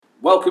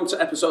welcome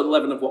to episode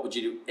 11 of What Would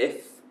You Do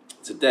If?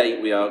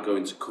 Today we are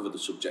going to cover the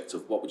subject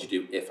of what would you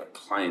do if a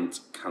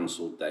client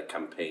cancelled their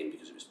campaign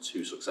because it was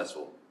too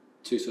successful.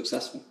 Too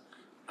successful.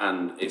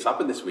 And it's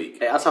happened this week.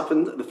 It has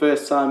happened. The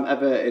first time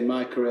ever in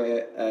my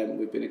career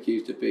we've been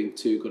accused of being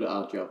too good at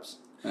our jobs.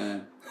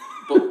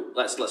 But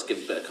let's give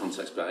a bit of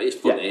context about it. It's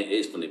funny, Yeah. It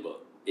is funny,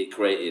 but it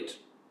created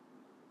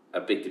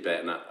a big debate,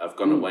 and I've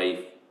gone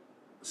away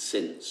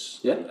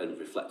since and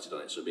reflected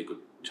on it, so it'll be a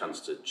good chance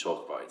to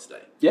talk about it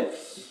today. Yeah.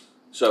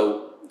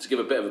 So, to give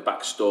a bit of a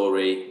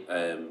backstory,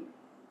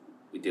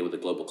 we deal with a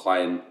global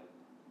client.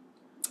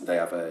 They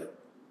have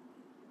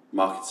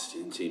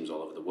marketing teams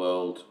all over the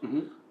world,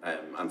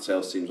 and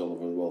sales teams all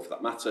over the world for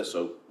that matter.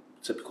 So,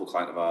 typical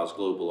client of ours,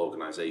 global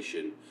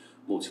organisation,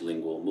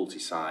 multilingual,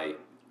 multi-site,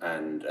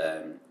 and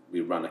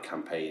we ran a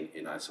campaign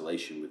in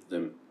isolation with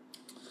them.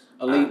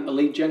 A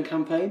lead gen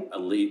campaign?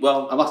 I'm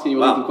asking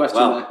you a leading question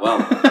there.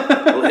 Well,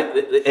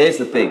 here's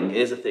the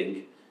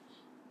thing.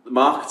 The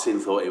marketing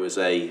thought it was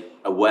a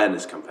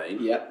awareness campaign.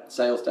 Yeah,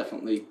 sales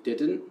definitely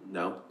didn't.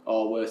 No.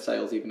 Or were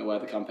sales even aware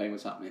the campaign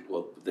was happening?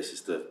 Well, this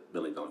is the $1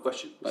 million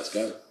question. Let's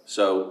go.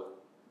 So,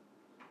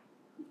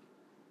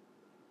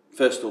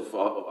 first of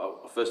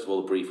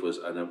all, the brief was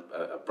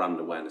a brand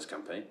awareness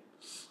campaign,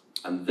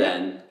 and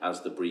then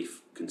as the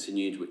brief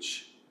continued,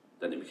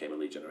 then it became a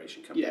lead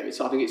generation campaign.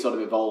 Yeah, I think it sort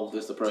of evolved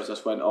as the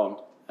process went on,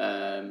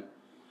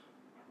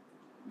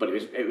 but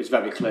it was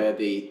very clear.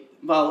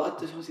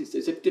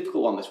 It's a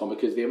difficult one, this one,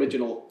 because the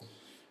original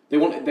they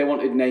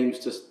wanted names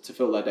to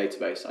fill their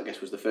database. I guess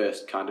was the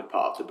first kind of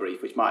part of the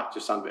brief, which might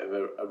just sound a bit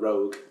of a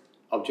rogue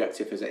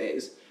objective as it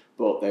is,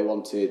 but they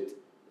wanted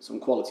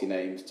some quality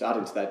names to add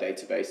into their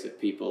database of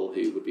people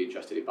who would be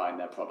interested in buying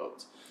their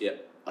product. Yeah.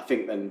 I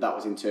think then that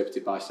was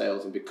interpreted by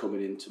sales and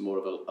becoming into more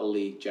of a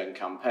lead gen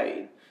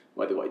campaign,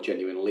 where they wanted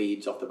genuine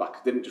leads off the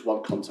back. They didn't just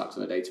want contacts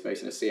on a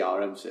database in a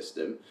CRM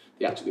system.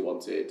 They actually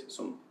wanted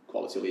some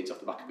quality leads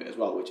off the back of it as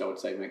well, which I would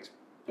say makes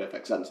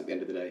perfect sense at the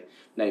end of the day.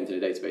 Names in a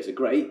database are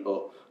great,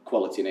 but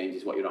quality names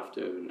is what you're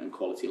after, and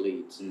quality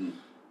leads.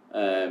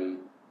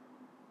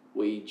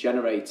 We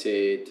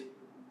generated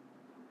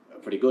a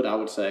pretty good, I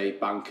would say,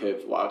 bank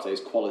of what I would say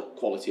is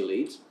quality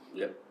leads.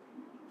 Yep.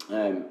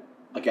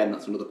 Again,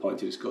 that's another point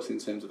to discuss in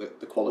terms of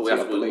the quality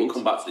of the leads. We'll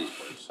come back to these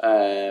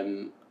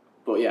points.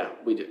 But yeah,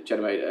 we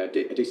generated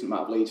a decent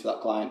amount of leads for that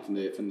client from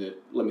the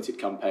limited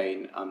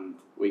campaign, and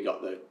we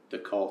got the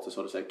call to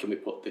sort of say, can we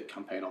put the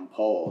campaign on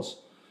pause,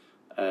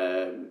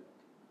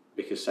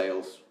 because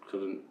sales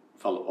couldn't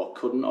follow, or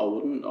couldn't, or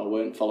wouldn't, or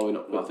weren't following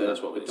up with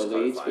the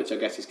leads, which I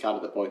guess is kind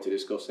of the point to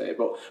discuss here.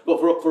 But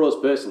for us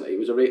personally, it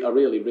was a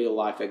really real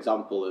life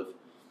example of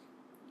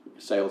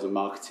sales and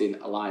marketing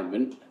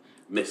alignment.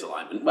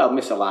 Misalignment. Well,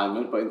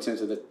 misalignment, but in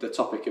terms of the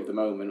topic of the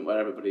moment, where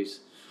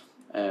everybody's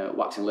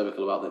waxing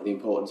lyrical about the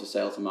importance of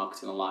sales and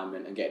marketing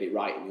alignment and getting it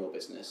right in your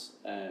business.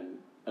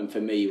 And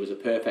for me, it was a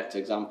perfect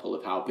example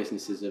of how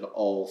businesses of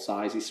all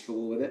sizes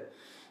struggle with it.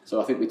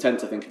 So I think we tend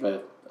to think of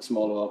a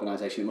smaller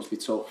organisation, it must be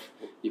tough.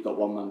 You've got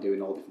one man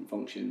doing all different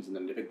functions, and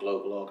then a big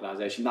global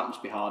organisation. That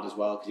must be hard as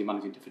well, because you're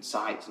managing different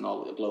sites and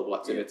all the global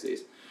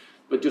activities.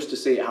 But just to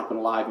see it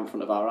happen live in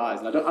front of our eyes,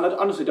 and I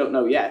honestly don't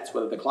know yet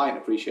whether the client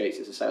appreciates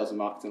it's a sales and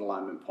marketing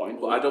alignment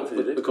point. Well, I don't think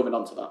they do. We're coming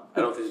on to that.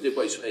 I don't think they do,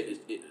 but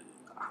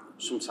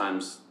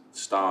sometimes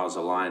stars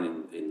align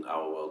in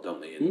our world,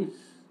 don't they? And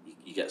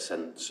you get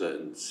sent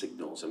certain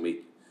signals, and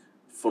we,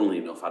 funnily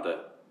enough, had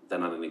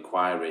an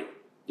inquiry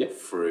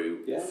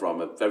through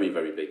from a very,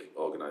 very big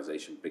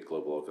organisation, big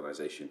global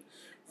organisation,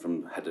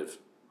 from head of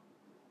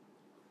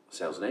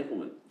sales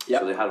enablement.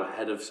 Yep. So they had a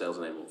head of sales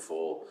enablement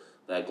for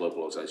their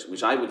global organisation,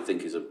 which I would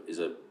think is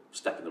a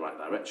step in the right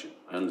direction.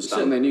 I understand. It's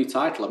certainly a new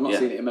title. I've not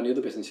seen it in many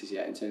other businesses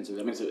yet. In terms of,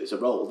 it's a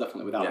role,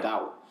 definitely, without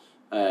doubt.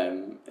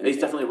 It's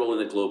definitely a role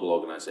in a global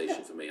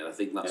organisation for me, and I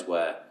think that's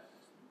where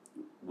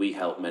we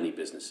help many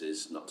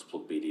businesses. Not to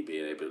plug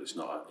BDB, but it's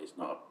not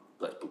a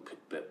let's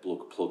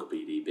plug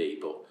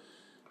BDB, but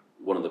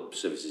one of the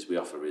services we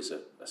offer is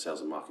a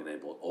sales and marketing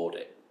enablement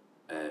audit,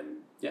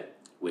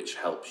 which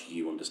helps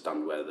you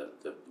understand where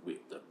the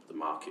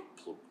market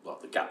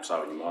the gaps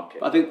are in your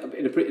market. But I think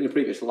in a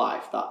previous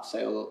life, that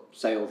sales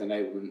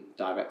enablement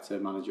director,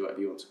 manager,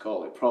 whatever you want to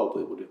call it,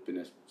 probably would have been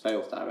a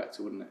sales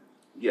director, wouldn't it?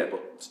 Yeah,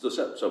 but still,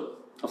 so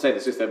I'll say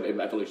this is the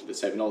evolution of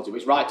the terminology, but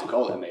it's right to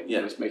call it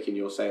enablement. It's making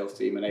your sales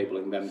team,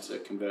 enabling them to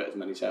convert as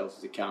many sales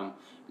as they can,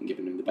 and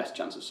giving them the best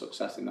chance of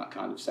success in that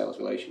kind of sales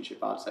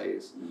relationship. I'd say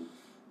is.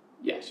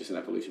 It's just an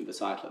evolution of the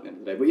title at the end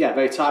of the day. But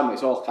very timely.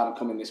 It's all kind of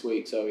coming this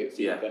week, so it's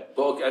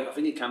But I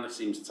think it kind of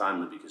seems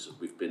timely because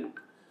we've been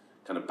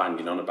kind of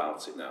banging on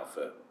about it now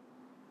for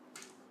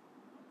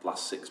the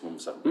last 6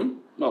 months, haven't we?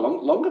 No,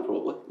 longer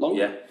probably. Longer.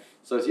 Yeah.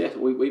 So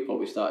we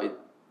probably started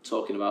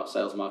talking about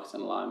sales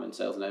marketing alignment,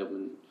 sales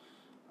enablement,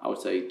 I would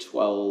say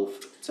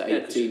 12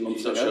 to 18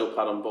 months ago. You got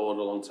Showpad on board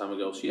a long time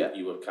ago, so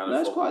you were kind of...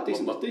 No, it's quite a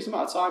decent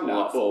amount of time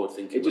now. Forward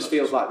thinking. It just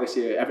feels like this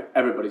year,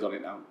 everybody's on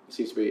it now. It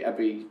seems to be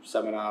every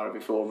seminar,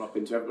 every forum up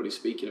into everybody's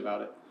speaking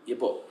about it. Yeah,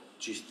 but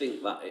do you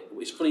think that...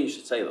 It's funny you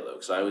should say that, though,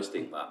 because I always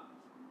think that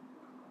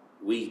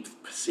we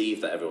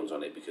perceive that everyone's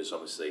on it because,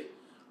 obviously,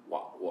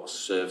 what's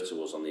served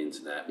to us on the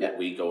internet, Yeah. what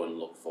we go and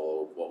look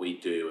for, what we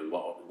do, and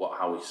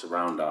how we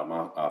surround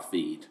our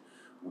feed,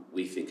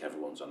 we think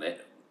everyone's on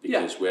it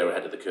because we're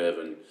ahead of the curve.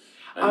 And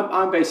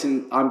I'm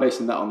basing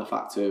that on the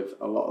fact of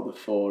a lot of the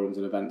forums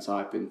and events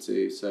I've been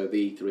to. So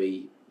the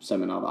E3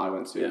 seminar that I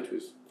went to, which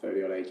was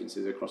 30 odd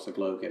agencies across the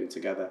globe getting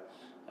together.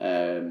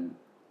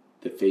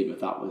 The theme of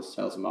that was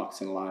sales and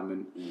marketing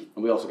alignment,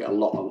 and we also get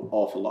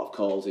awful lot of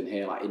calls in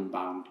here, like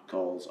inbound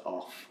calls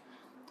off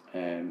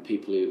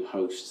people who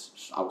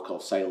host, I would call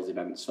sales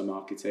events for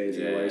marketers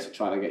in a way, so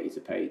trying to get you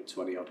to pay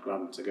 20 odd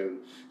grand to go and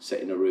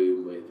sit in a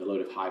room with a load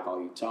of high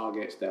value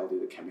targets. They'll do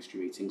the chemistry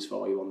meetings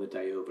for you on the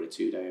day over a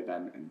 2-day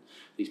event, and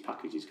these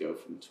packages go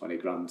from 20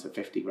 grand to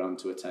 50 grand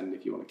to attend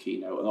if you want a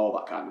keynote and all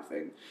that kind of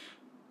thing.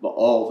 But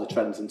all the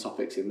trends and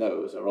topics in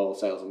those are all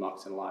sales and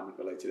marketing alignment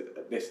related.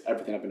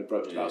 Everything I've been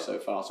approached about so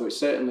far. So it's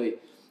certainly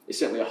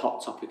a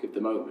hot topic of the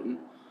moment.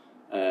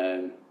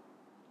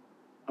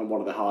 And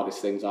one of the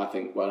hardest things I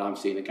think where I'm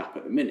seeing a gap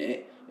at the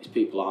minute is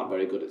people aren't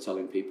very good at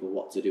telling people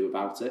what to do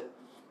about it.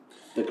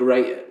 They're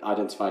great at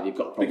identifying you've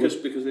got a problem.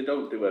 Because they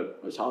don't do it.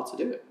 It's hard to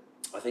do it.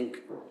 I think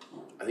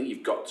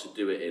you've got to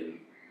do it in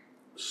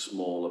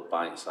smaller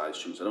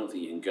bite-sized chunks. I don't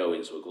think you can go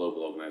into a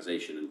global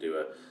organisation and do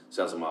a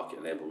sales and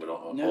market enablement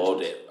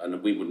audit,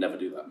 and we would never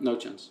do that. No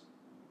chance.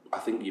 I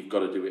think you've got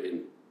to do it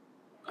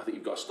I think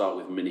you've got to start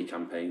with mini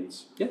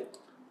campaigns. Yeah.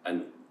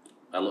 And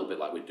a little bit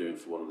like we're doing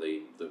for one of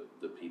the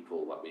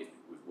people that we've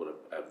won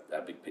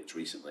a big pitch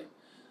recently,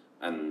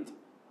 and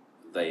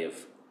they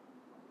have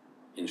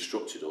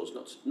instructed us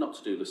not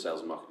to do the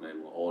sales and marketing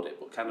enablement audit,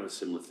 but kind of a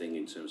similar thing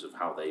in terms of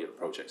how they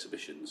approach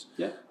exhibitions.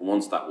 Yeah. And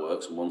once that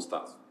works, and once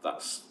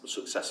that's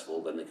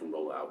successful, then they can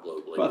roll it out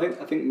globally. But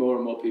I think more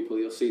and more people,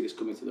 you'll see this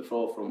coming to the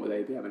forefront with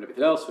ABM and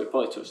everything else. We've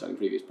probably touched on in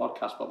previous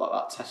podcasts, but like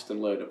that test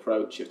and learn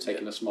approach of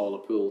taking a smaller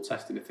pool,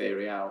 testing a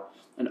theory out,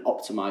 and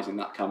optimising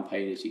that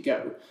campaign as you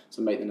go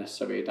to make the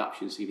necessary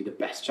adaptations to give you the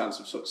best chance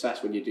of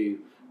success when you do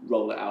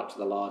roll it out to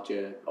the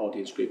larger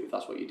audience group, if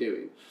that's what you're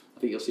doing. I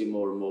think you'll see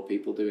more and more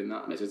people doing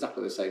that, and it's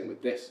exactly the same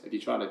with this. If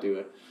you're trying to do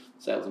a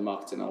sales and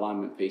marketing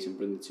alignment piece and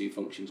bring the two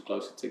functions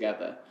closer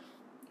together,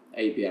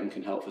 ABM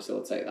can help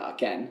facilitate that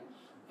again,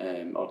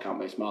 or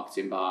account-based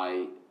marketing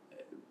by,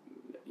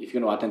 if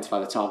you're going to identify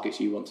the targets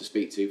you want to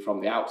speak to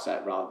from the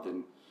outset rather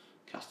than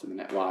casting the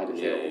net wide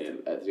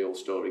as the old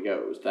story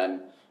goes,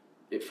 then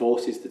it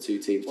forces the two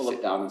teams to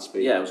sit down and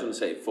speak. Yeah, I was going to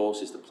say it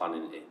forces the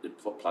planning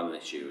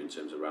issue in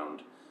terms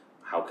around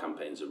how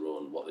campaigns are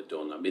run, what they've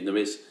done. I mean, there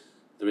is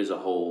a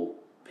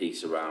whole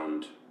piece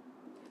around.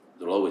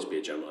 There'll always be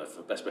a general,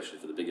 especially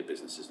for the bigger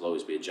businesses. There'll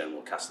always be a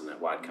general cast the net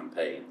wide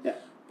campaign. Yeah.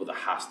 But there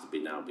has to be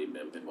now a bit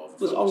more of a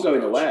there's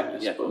ongoing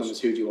awareness, but then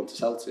there's who do you want to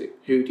sell to?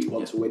 Who do you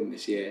want to win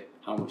this year?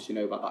 How much do you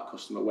know about that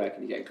customer? Where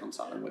can you get in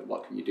contact with?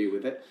 What can you do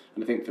with it?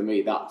 And I think for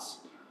me, that's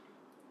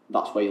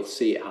where you'll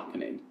see it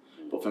happening.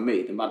 But for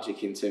me, the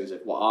magic in terms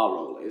of what our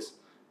role is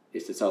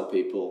to tell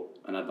people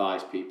and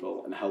advise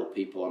people and help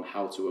people on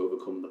how to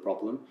overcome the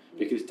problem.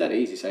 Because it's dead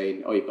easy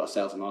saying, "Oh, you've got a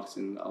sales and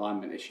marketing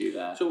alignment issue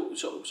there." So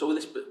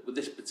with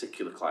this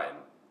particular client,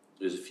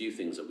 there's a few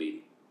things that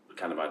we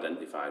kind of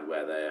identified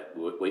where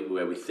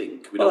we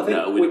think we don't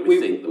know. We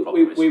think the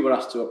problem is. We were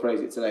asked to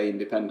appraise it today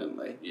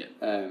independently. Yeah.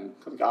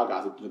 Our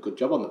guys did a good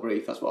job on the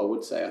brief. That's what I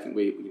would say. I think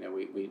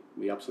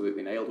we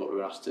absolutely nailed what we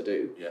were asked to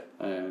do. Yeah.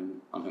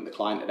 I think the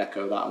client would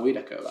echo that, and we'd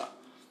echo that.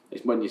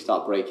 It's when you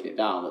start breaking it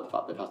down that the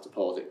fact they've had to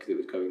pause it because it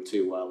was going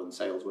too well and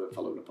sales weren't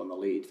following up on the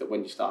leads, that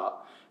when you start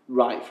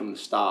right from the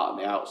start and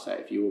the outset,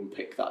 if you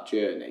unpick that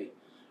journey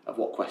of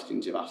what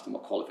questions you've asked and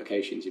what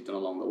qualifications you've done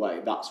along the way,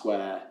 that's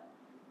where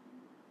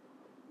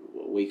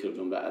we could have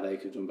done better, they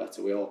could have done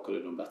better, we all could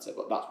have done better,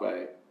 but that's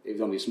where it was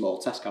only a small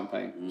test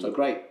campaign. So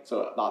great.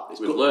 So it's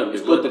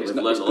good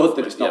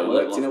that it's not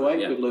worked in a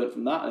way. We've learned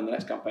from that, and in the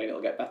next campaign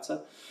it'll get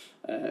better.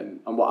 And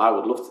what I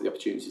would love to the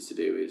opportunity to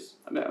do is,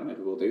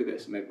 maybe we'll do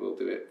this, maybe we'll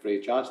do it free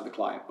of charge to the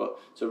client, but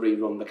to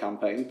rerun the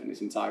campaign in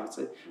its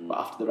entirety. But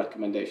after the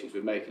recommendations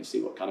we make and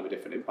see what kind of a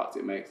different impact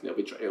it makes, and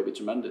it'll be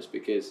tremendous,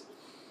 because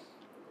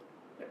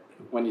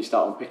when you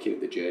start unpicking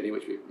the journey,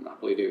 which we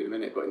happily do in a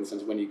minute, but in the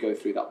sense of when you go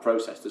through that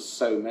process, there's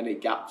so many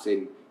gaps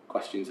in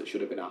questions that should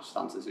have been asked,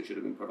 answers that should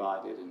have been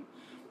provided, and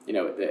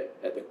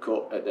at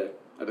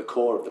the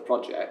core of the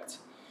project.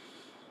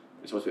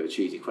 It's always a bit of a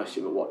cheesy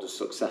question, but what does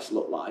success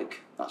look like?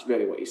 That's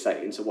really what you're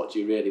saying. So what do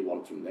you really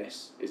want from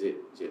this? Is it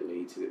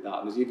leads? Is it that?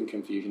 And there's even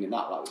confusion in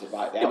that. Like we said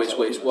right at the outset.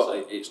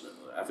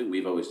 I think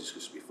we've always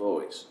discussed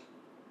before.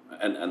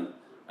 And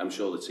I'm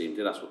sure the team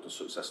did ask what does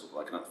success look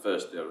like. And at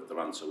first their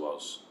answer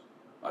was,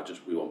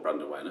 we want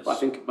brand awareness.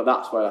 But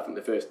that's where I think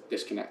the first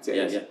disconnect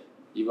is. Yeah.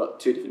 You've got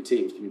two different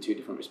teams giving two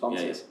different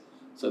responses. Yeah.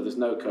 So there's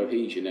no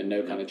cohesion and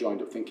no kind of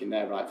joined up thinking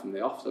there right from the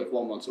off. So if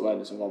one wants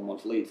awareness and one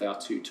wants leads, they are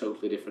two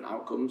totally different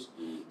outcomes.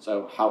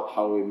 So how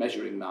are we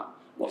measuring that?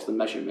 What's the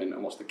measurement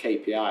and what's the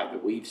KPI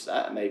that we've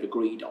set and they've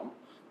agreed on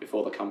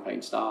before the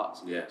campaign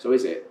starts? Yeah. So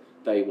is it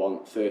they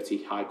want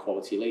 30 high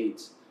quality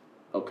leads?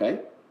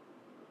 Okay.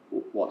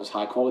 What does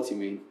high quality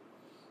mean?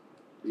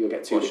 You'll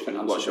get two different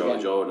answers.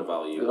 What's your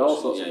value? There's all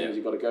sorts of things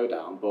you've got to go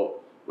down,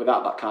 but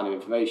without that kind of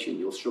information,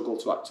 you'll struggle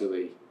to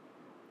actually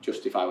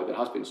justify whether it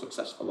has been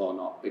successful or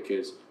not,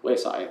 because we're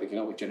sat here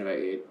thinking, we've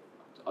generated,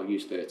 I'll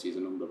use 30 as a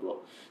number, but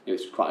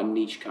it's quite a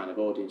niche kind of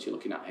audience you're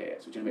looking at here.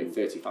 So we generated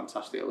 30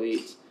 fantastic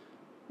leads.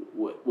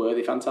 Were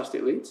they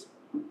fantastic leads?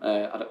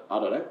 I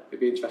don't know.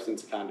 It'd be interesting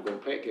to kind of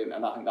unpick,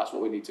 and I think that's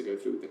what we need to go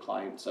through with the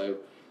client. So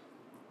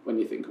when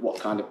you think what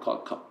kind of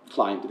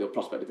client or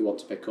prospect do they want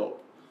to pick up,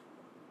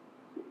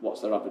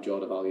 what's their average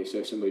order value? So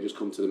if somebody just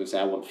come to them and say,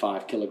 I want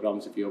 5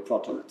 kilograms of your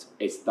product,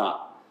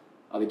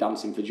 are they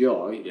dancing for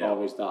joy,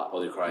 or is that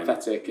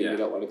pathetic and you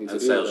don't want anything to do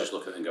with it? And sales just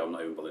look at it and go, I'm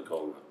not even bothering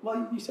calling that.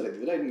 Well, you said it the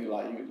other day, didn't you?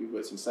 Like, you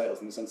worked in sales,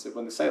 in the sense that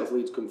when the sales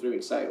leads come through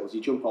in sales,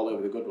 you jump all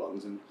over the good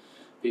ones and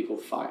people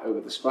fight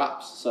over the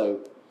scraps. So,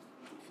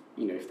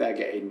 if they're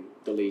getting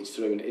the leads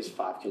through and it is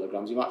 5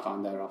 kilograms, you might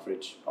find their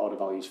average order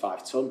value is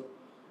 5 ton.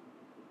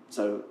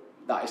 So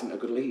that isn't a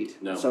good lead.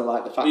 No. So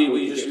like the fact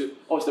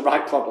it's the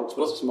right product,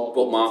 but it's a small.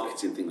 But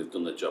marketing think they've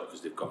done their job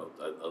because they've got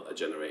a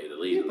generated a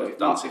lead.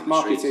 Yeah,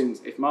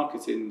 if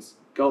marketing's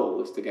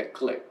goal is to get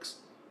clicks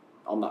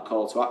on that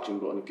call to action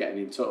button of getting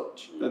in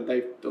touch, then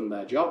they've done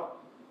their job.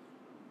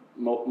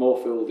 More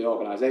fool the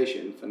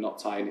organisation for not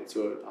tying it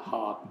to a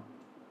hard,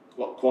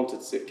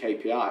 quantitative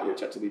KPI,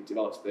 which actually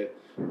develops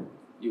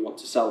you want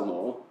to sell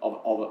more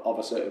of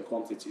a certain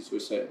quantity to a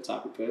certain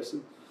type of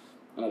person.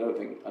 And I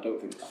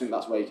think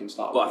that's where you can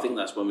start. But I think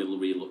that's when we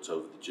really looked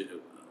over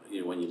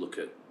when you look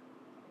at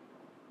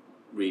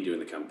redoing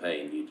the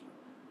campaign,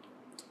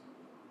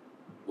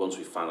 once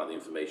we found out the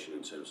information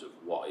in terms of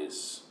what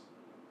is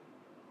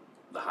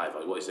the high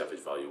value, what is the average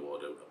value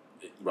order,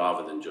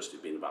 rather than just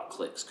it being about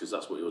clicks, because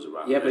that's what it was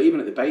around. Yeah, but even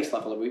at the base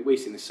level, we've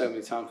seen this so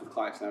many times with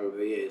clients now over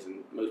the years,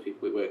 and most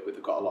people we work with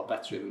have got a lot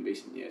better in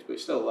recent years, but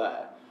it's still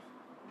there.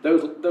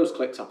 Those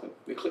clicks happen.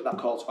 They click that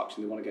call to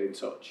action, they want to get in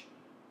touch.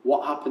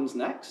 What happens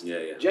next?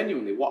 Yeah.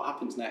 Genuinely, what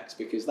happens next?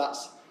 Because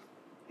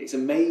it's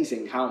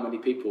amazing how many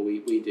people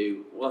we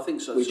do. Well, I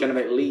think so. We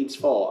generate leads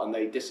for, and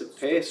they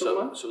disappear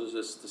somewhere. So there's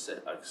a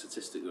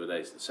statistic the other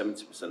day: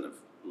 70% of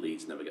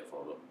leads never get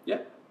followed up.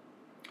 Yeah,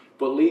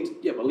 but leads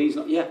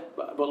not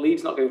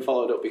getting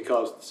followed up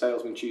because the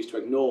salesmen choose to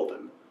ignore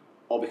them,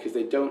 or because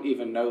they don't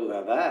even know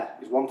they're there.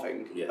 Is one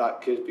thing. Yeah.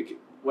 Because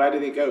where do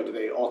they go? Do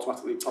they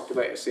automatically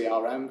populate a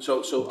CRM?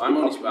 So I'm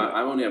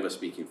only ever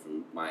speaking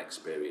from my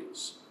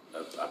experience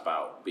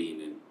about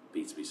being in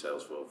B2B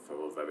sales for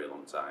a very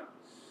long time,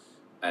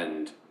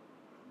 and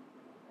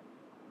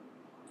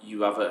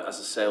you have as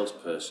a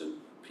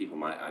salesperson, people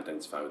might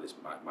identify with this,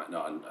 might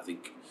not, and I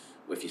think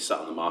if you sat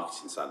on the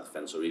marketing side of the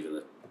fence or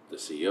even the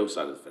CEO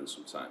side of the fence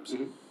sometimes,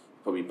 you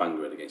probably bang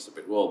your head against a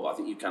brick wall, but I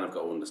think you kind of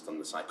got to understand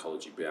the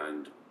psychology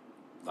behind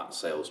that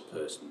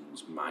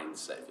salesperson's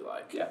mindset, if you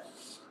like. Yeah.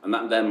 And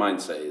that their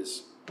mindset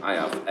is, I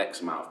have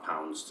X amount of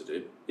pounds to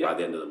do by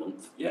the end of the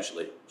month,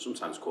 usually,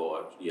 sometimes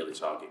quarter, yearly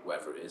target,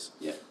 whatever it is.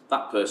 Yeah.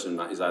 That person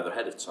that is either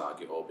ahead of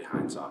target or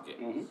behind target.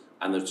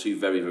 And they're two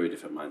very, very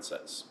different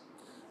mindsets.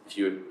 If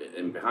you're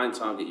in behind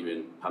target, you're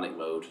in panic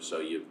mode, so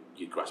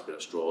you're grasping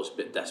at straws, a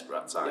bit desperate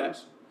at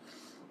times.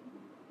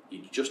 Yeah.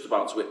 You're just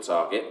about to hit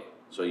target,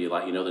 so you're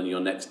like, then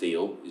your next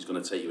deal is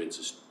going to take you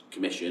into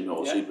commission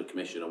or super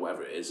commission or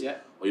whatever it is. Yeah.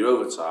 Or you're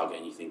over target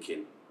and you're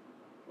thinking,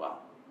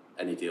 well,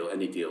 any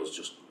deal's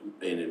just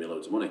earning me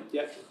loads of money.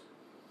 Yeah.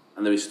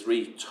 And there is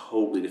 3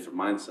 totally different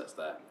mindsets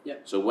there. Yeah.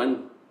 So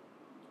when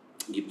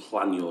you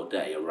plan your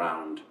day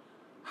around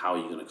how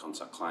you're going to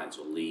contact clients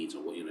or leads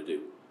or what you're going to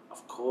do,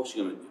 of course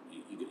you're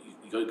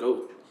going to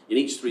go in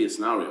each 3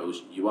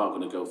 scenarios. You are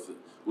going to go for,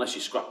 unless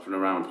you're scrapping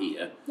around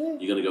here, you're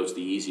going to go to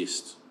the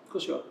easiest, of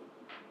course you are,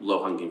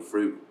 low-hanging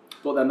fruit.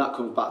 But then that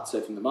comes back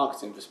to, from the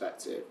marketing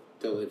perspective,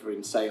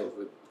 delivering sales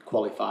with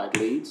qualified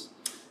leads.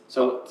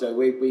 So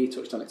we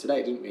touched on it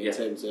today, didn't we? In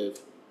terms of,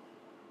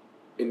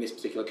 in this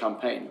particular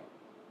campaign,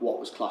 what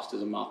was classed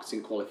as a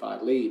marketing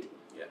qualified lead.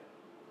 Yeah.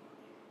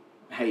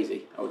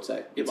 Hazy, I would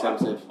say.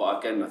 But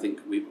again, I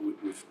think we've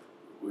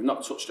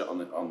not touched it on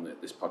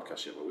this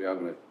podcast yet, but we are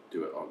going to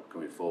do it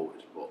going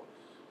forward.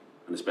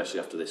 And especially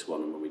after this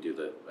one, and when we do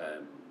the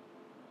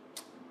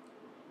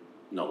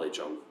knowledge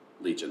on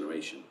lead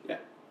generation. Yeah.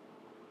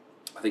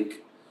 I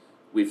think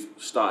we've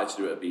started to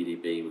do it at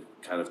BDB.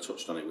 We've kind of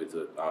touched on it with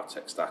our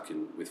tech stack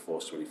and with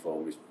Force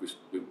 24. We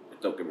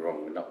don't get me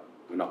wrong,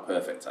 we're not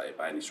perfect at it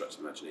by any stretch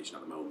of the imagination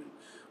at the moment,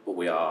 but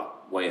we are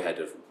way ahead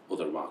of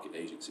other market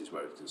agencies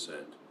where we're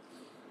concerned.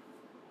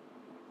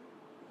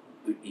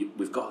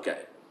 People have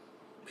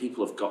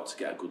got to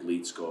get a good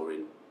lead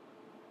scoring,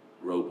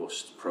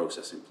 robust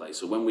process in place.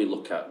 So when we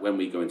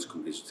go into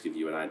companies, to give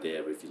you an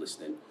idea, if you're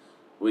listening,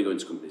 when we go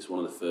into companies, one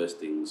of the first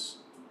things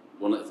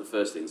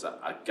that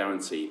I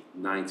guarantee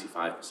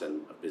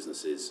 95% of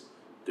businesses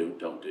don't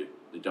do.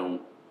 They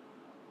don't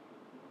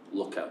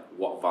look at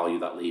what value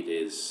that lead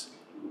is.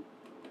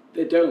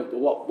 They don't, but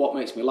what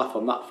makes me laugh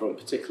on that front,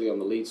 particularly on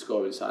the lead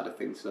scoring side of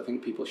things, is I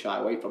think people shy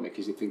away from it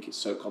because they think it's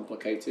so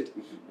complicated.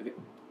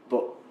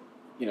 But,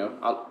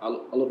 I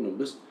love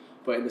numbers,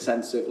 but in the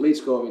sense of lead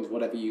scoring is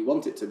whatever you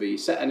want it to be. You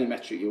set any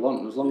metric you want,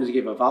 and as long as you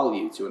give a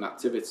value to an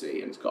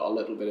activity and it's got a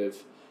little bit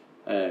of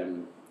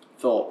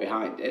thought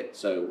behind it.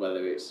 So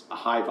whether it's a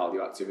high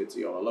value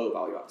activity or a low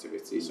value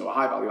activity. So a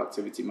high value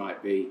activity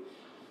might be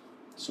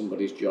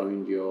somebody's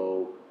joined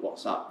your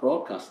WhatsApp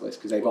broadcast list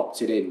because they've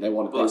opted in. They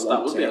want to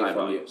hear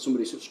from you.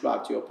 Somebody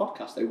subscribed to your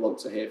podcast. They want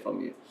to hear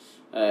from you.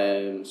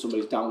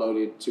 Somebody's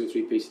downloaded 2 or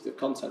 3 pieces of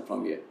content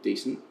from you.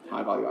 Decent,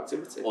 high value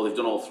activity. Or they've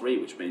done all 3,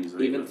 which means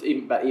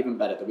even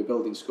better. They'll be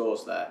building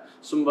scores there.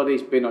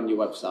 Somebody's been on your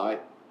website,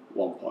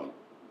 1 point.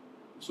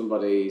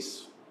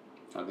 Somebody's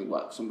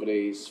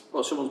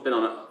someone's been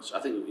on it. I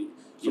think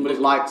somebody's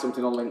liked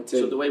something on LinkedIn.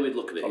 So the way we'd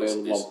look at it is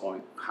 1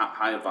 point.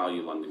 Higher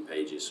value landing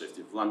pages. So if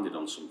they've landed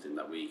on something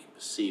that we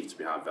perceive to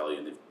be high value,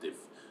 and they've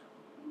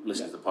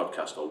listened to the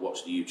podcast or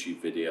watched the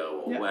YouTube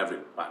video or whatever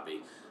it might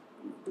be,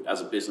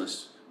 as a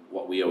business,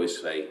 what we always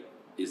say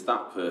is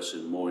that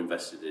person more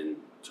invested in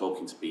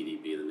talking to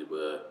BDB than they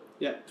were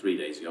 3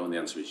 days ago, and the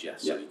answer is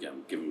yes. So you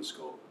give them a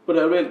score. But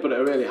at a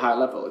really high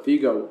level, if you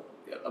go.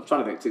 I'm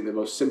trying to think the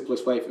most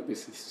simplest way for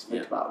businesses to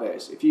think about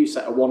this. If you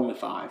set a 1 and a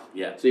 5,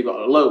 so you've got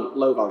a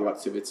low value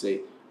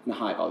activity and a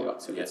high value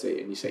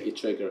activity, and you set your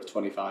trigger of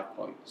 25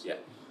 points.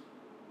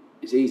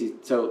 It's easy.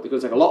 So they're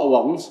going to take a lot of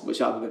 1s, which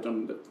either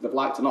they've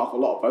liked an awful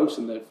lot of posts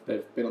and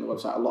they've been on the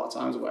website a lot of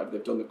times or whatever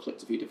they've done. They've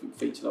clicked a few different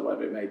features or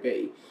whatever it may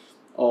be,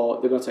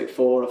 or they're going to take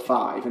 4 or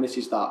 5, and this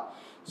is that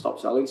stop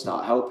selling,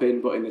 start helping,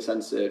 but in the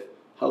sense of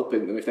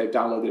helping them if they've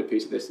downloaded a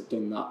piece of this, they've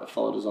done that, they've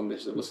followed us on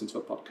this, they've listened to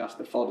a podcast,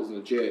 they've followed us on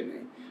a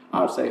journey. I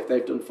would say if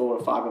they've done 4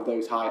 or 5 of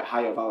those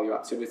higher value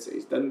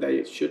activities, then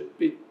they should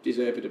be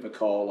deserving of a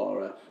call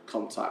or a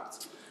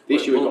contact. The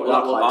issue we've got with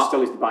our clients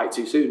still is to buy it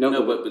too soon.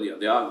 But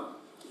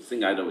the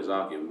thing I'd always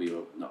argue, and we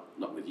were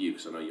not with you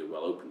because I know you're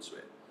well open to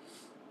it,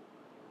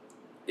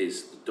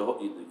 is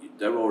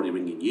they're already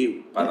ringing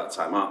you by that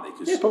time, aren't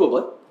they?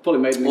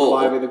 Probably made an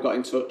inquiry, they've got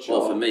in touch.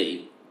 Or for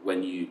me,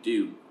 when you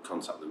do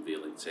contact them via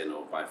LinkedIn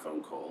or by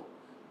phone call,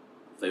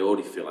 they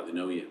already feel like they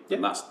know you,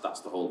 and that's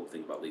the whole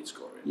thing about lead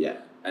scoring.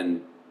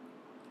 And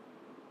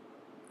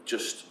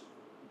just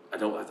I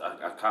don't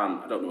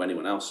know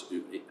anyone else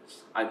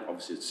I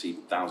obviously see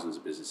thousands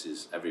of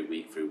businesses every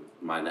week through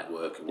my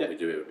network and what we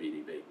do here at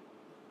BDB.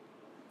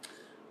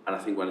 And I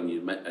think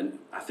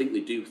I think they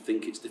do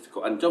think it's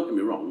difficult. And don't get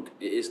me wrong,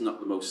 it is not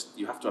the most.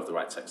 You have to have the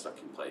right tech stack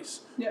in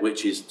place,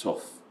 which is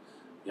tough.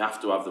 You have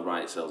to have the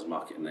right sales and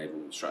market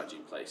enablement strategy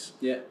in place.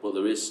 But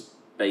there is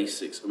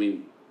basics. I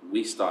mean,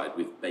 we started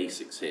with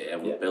basics here,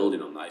 and we're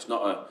building on that. It's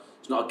not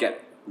a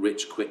get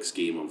rich quick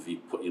scheme of you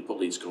put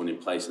lead scoring in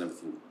place and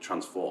everything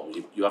transforms.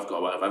 You have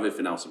got to have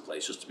everything else in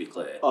place. Just to be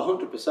clear,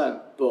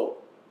 100%. But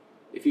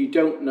if you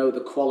don't know the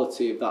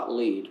quality of that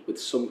lead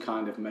with some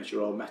kind of measure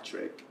or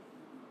metric,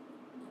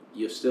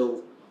 you're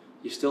still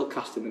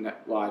casting the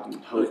net wide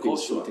and hoping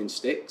something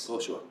sticks. Of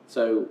course you are.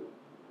 So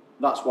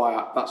that's why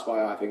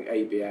I think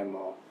ABM,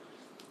 or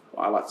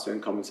what I like to say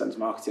in common sense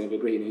marketing, of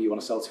agreeing who you want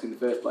to sell to in the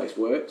first place,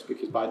 works,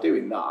 because by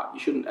doing that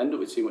you shouldn't end up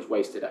with too much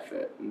wasted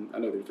effort. And I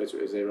know they refer to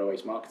it as zero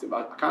waste marketing,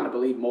 but I kind of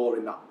believe more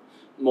in that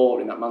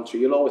mantra.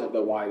 You'll always have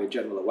the wider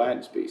general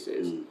awareness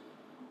pieces.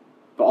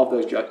 But of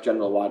those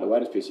general wide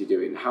awareness pieces you're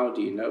doing, how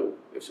do you know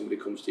if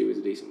somebody comes to you as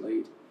a decent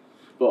lead?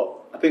 But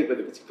I think with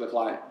the particular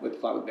client, with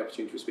the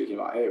opportunity we're speaking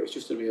about here, it's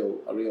just a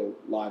real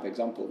live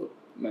example that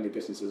many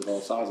businesses of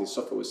all sizes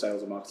suffer with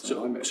sales and marketing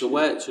alignment. So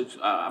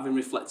having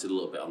reflected a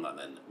little bit on that,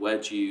 then where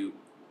do you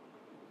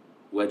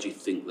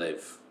think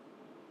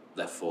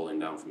they're falling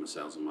down from a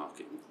sales and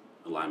marketing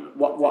alignment?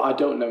 What I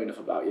don't know enough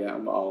about yet,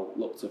 and what I'll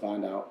look to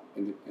find out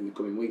in the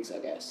coming weeks, I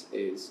guess,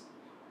 is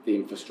the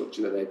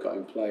infrastructure that they've got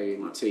in play,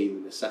 and the team,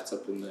 and the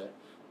setup, and the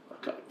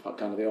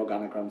kind of the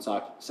organogram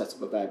type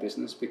setup of their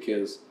business.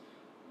 Because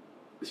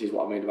this is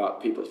what I mean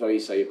about people. It's very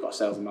easy to say you've got a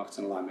sales and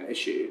marketing alignment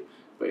issue,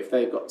 but if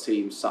they've got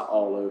teams sat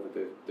all over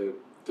the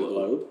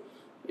globe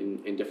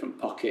in different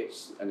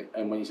pockets,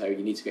 and when you say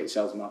you need to get your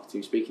sales and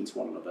marketing speaking to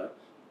one another,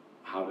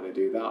 how do they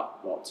do that?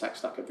 What tech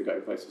stack have they got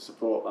in place to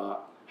support that?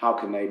 How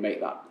can they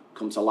make that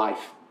come to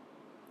life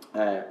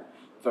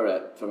for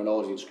an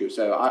audience group?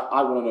 So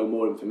I want to know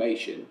more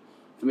information.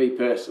 For me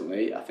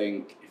personally, I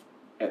think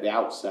at the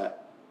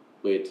outset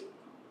we'd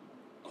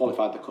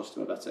qualified the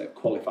customer better,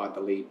 qualified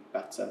the lead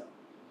better.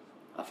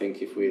 I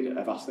think if we'd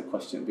have asked the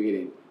question at the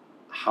beginning,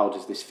 how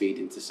does this feed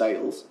into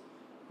sales?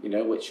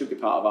 Which should be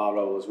part of our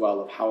role as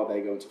well, of how are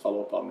they going to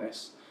follow up on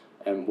this?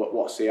 And what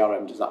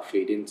CRM does that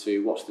feed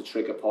into? What's the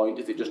trigger point?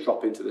 Does it just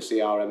drop into the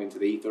CRM, into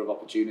the ether of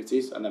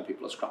opportunities, and then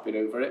people are scrapping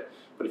over it?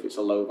 But if it's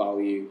a low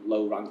value,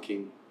 low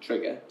ranking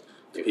trigger,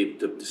 do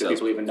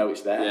people even know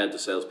it's there? Yeah, the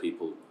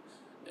salespeople.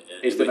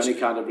 Is there any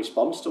kind of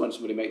response to when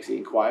somebody makes the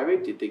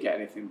inquiry? Did they get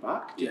anything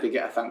back? Did they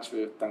get a thanks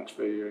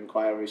for your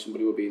inquiry?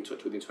 Somebody will be in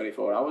touch within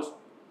 24 hours?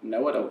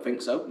 No, I don't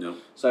think so. No.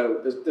 So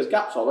there's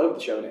gaps all over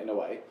the show in it in a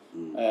way.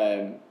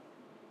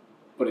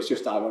 But it's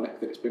just ironic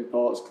that it's been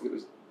paused because it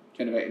was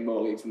generating more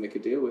leads than they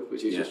could deal with,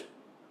 which is just,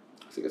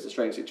 I think it's a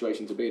strange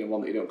situation to be in, and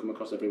one that you don't come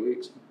across every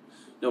week. So.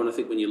 No, and I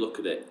think when you look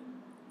at it,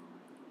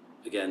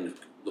 again,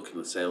 looking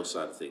at the sales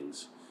side of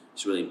things,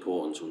 it's really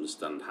important to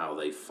understand how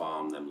they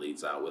farm them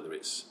leads out, whether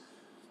it's,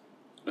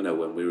 I know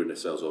when we were in a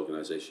sales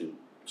organisation,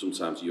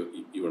 sometimes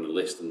you're on a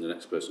list and the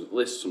next person on the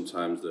list.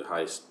 Sometimes the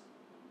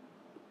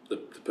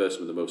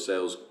person with the most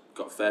sales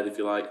got fed, if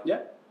you like.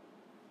 Yeah.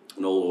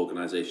 And all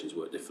organisations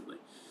work differently.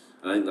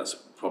 And I think that's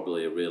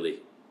probably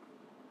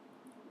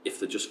if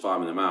they're just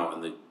farming them out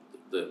and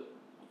the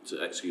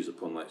to excuse the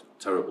pun, like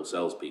terrible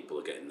salespeople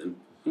are getting them,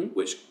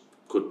 which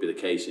could be the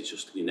case. It's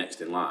just you're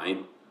next in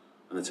line,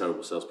 and the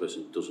terrible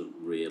salesperson doesn't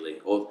really.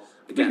 Or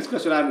the biggest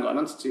question I haven't got an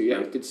answer to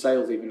yet is, did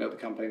sales even know the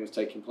campaign was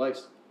taking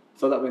place?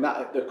 So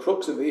that the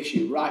crux of the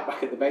issue, right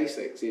back at the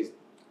basics, is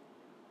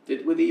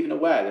were they even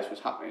aware this was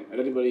happening? Did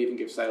anybody even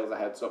give sales a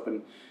heads up?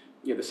 And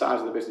the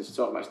size of the business you're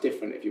talking about is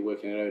different if you're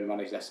working in an owner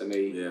managed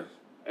SME.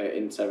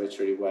 In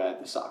territory where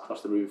they're sat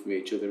across the room from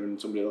each other,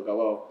 and somebody will go,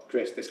 "Oh,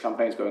 Chris, this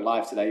campaign's going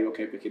live today. You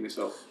okay picking this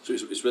up?" So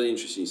it's really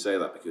interesting you say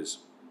that, because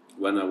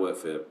when I worked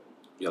for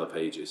Yellow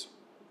Pages,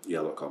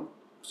 Yellow.com,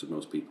 so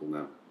most people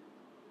now,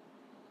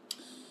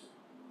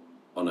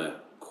 on a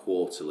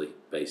quarterly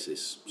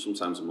basis,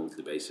 sometimes a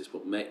monthly basis,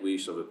 but we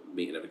used to have a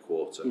meeting every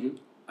quarter,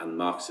 and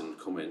marketing would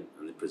come in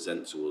and they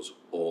present to us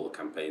all the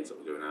campaigns that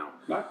were going out.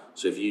 Right.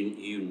 So if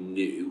you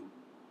knew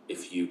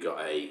if you got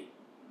a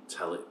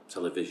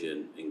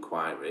television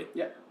inquiry,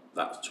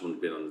 that someone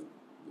had been on,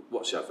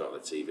 watched the advert on the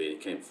TV and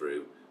it came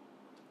through,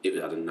 it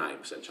had a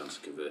 90% chance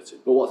of converting.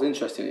 But what's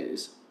interesting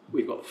is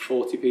we've got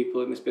 40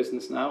 people in this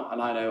business now,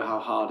 and I know how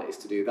hard it is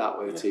to do that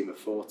with a team of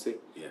 40.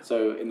 Yeah.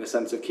 So in the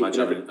sense of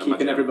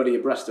keeping everybody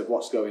abreast of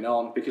what's going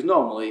on, because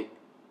normally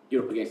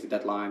you're up against a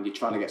deadline, you're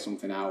trying to get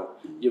something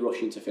out, you're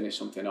rushing to finish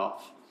something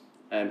off,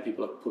 and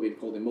people are being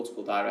pulled in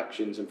multiple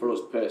directions. And for us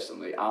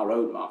personally, our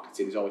own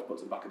marketing is always put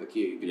to the back of the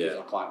queue because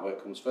our client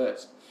work comes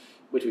first,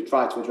 which we've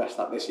tried to address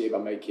that this year by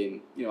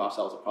making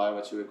ourselves a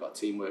priority. We've got a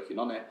team working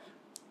on it.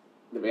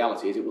 The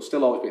reality is it will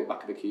still always be at the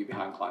back of the queue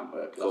behind client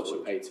work, because that's what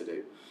we're paid to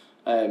do.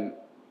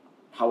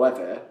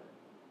 However,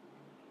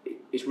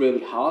 it's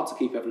really hard to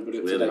keep everybody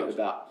up to date with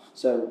that.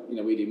 So,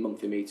 we do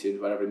monthly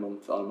meetings where every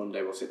month on a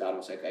Monday we'll sit down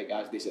and say, "Okay,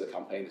 guys, this is the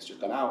campaign that's just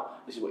gone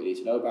out. This is what you need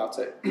to know about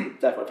it."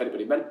 Therefore, if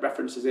anybody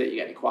references it, you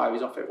get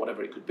inquiries off it,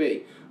 whatever it could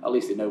be, at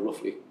least they know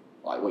roughly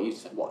like what you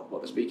said, what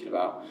they're speaking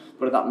about.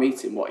 But at that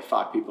meeting, what if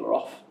 5 people are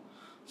off?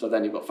 So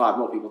then you've got 5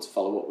 more people to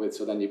follow up with.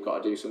 So then you've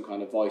got to do some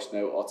kind of voice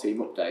note or team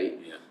update,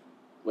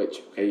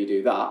 which, okay, you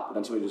do that, but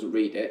then somebody doesn't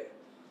read it.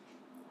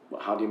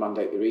 How do you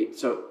mandate the read?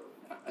 So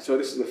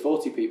this is with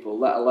 40 people,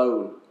 let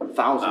alone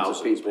thousands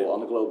of people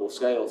on a global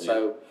scale. Yeah.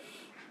 So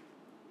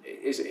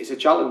it's a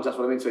challenge. That's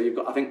what I mean. So you've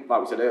got, I think,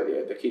 like we said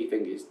earlier, the key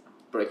thing is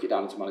break it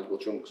down into manageable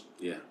chunks.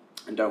 Yeah.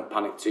 And don't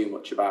panic too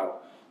much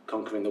about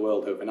conquering the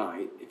world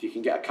overnight. If you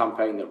can get a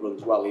campaign that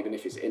runs well, even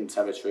if it's in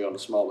territory on a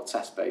smaller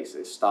test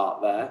basis,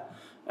 start there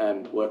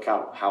and work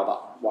out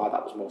why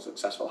that was more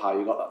successful, how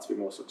you got that to be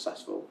more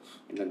successful,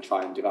 and then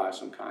try and devise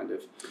some kind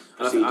of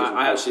procedures.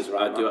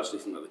 I do actually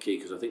think that's the key,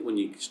 because I think when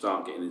you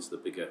start getting into the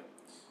bigger,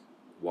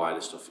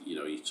 wider stuff,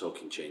 you're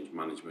talking change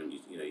management,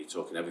 you're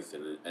talking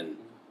everything, and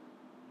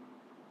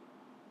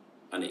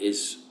it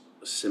is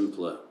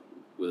simpler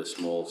with a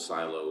small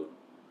silo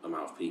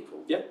amount of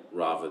people,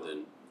 rather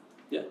than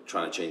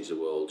trying to change the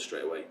world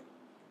straight away.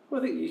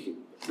 Well, I think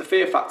the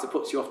fear factor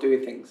puts you off doing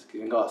things.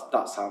 You think,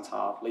 that sounds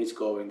hard. Lead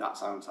scoring, that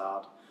sounds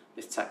hard.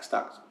 This tech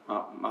stack,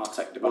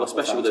 Martech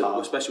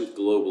development especially with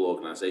global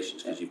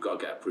organisations, because you've got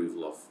to get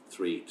approval of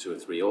 2 or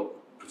 3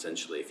 up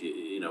potentially. If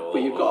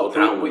but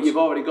you've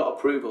already got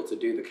approval to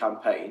do the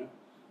campaign.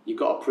 You've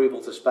got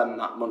approval to spend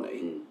that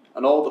money,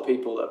 and all the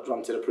people that have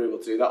granted approval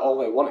to do that, all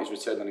they want is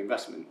return on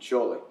investment.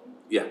 Surely.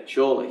 Yeah.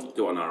 Surely.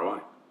 Do it on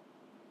ROI.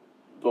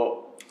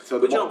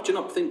 Do you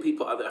not think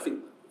people? I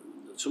think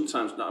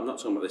sometimes, I'm not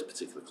talking about this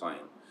particular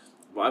client,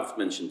 but I've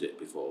mentioned it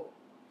before,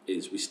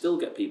 is we still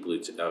get people who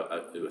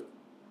are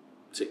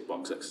tick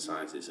box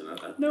exercises.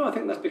 No, I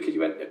think that's because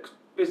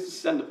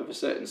businesses end up of a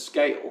certain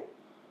scale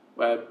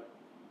where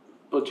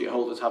budget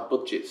holders have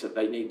budgets that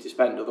they need to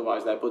spend,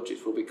 otherwise their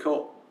budgets will be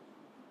cut.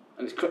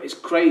 And it's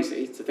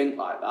crazy to think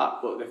like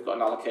that, but they've got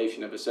an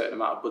allocation of a certain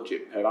amount of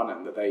budget per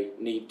annum that they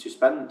need to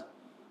spend.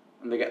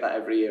 And they get that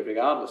every year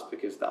regardless,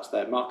 because that's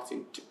their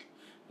marketing.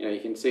 You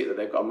can see that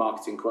they've got a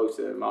marketing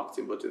quota, a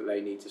marketing budget that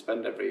they need to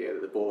spend every year,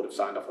 that the board have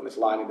signed off on this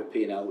line in the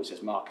P&L which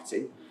says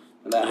marketing,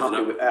 and they're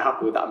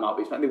happy with that amount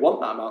being spent. They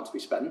want that amount to be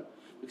spent,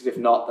 because if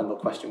not, then they'll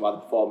question why the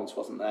performance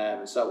wasn't there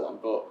and so on.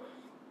 But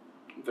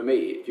for me,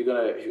 if you're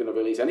gonna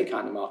release any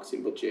kind of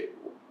marketing budget,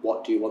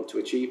 what do you want to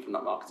achieve from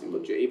that marketing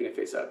budget, even if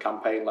it's at a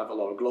campaign level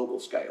or a global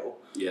scale?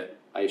 Yeah,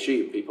 I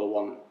assume people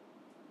want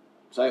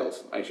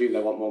sales. I assume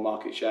they want more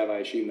market share. I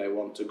assume they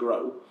want to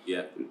grow,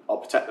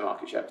 or protect the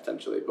market share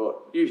potentially. But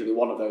usually,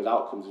 one of those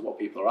outcomes is what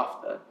people are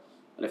after.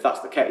 And if that's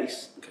the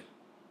case,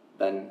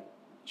 then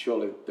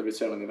surely the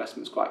return on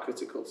investment is quite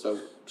critical. So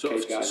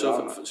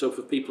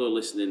for people who are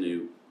listening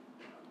who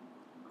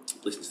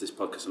listen to this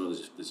podcast, I know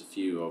there's a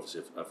few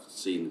obviously I've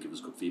seen give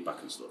us good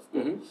feedback and stuff.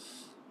 But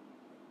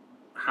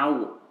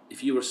how,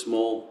 if you're a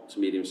small to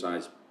medium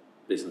sized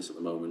business at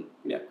the moment,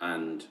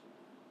 and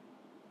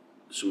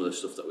some of the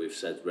stuff that we've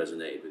said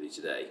resonated with you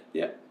today,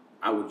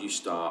 how would you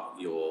start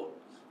your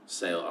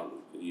sale?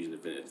 I'm using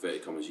the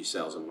inverted commas, your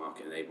sales and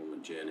market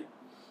enablement journey.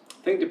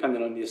 I think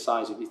depending on your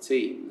size of your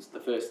teams, the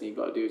first thing you've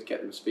got to do is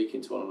get them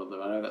speaking to one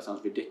another. I know that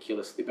sounds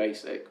ridiculously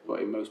basic, but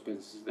in most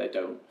businesses they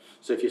don't.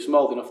 So if you're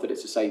small enough that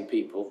it's the same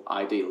people,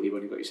 ideally you've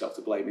only got yourself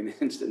to blame in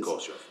this instance. Of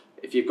course, sure.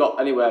 If you've got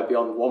anywhere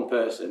beyond one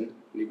person,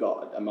 and you've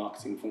got a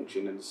marketing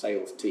function and a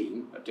sales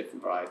team of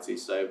different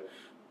varieties, so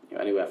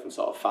anywhere from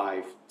sort of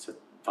 5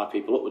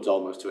 people upwards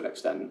almost to an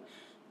extent,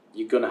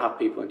 you're going to have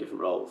people in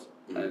different roles.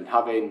 And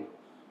having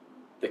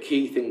the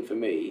key thing for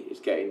me is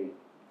getting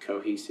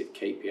cohesive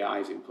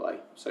KPIs in play.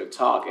 So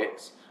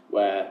targets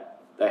where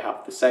they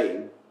have the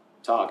same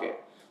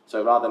target.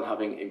 So rather than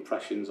having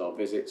impressions or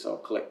visits or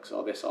clicks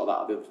or this or that,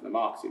 other from the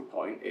marketing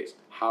point, it's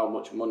how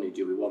much money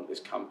do we want this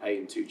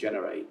campaign to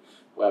generate,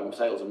 where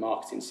sales and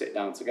marketing sit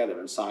down together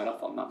and sign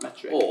off on that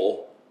metric.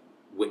 Or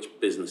which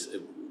business,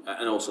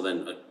 and also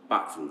then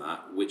back from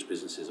that, which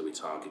businesses are we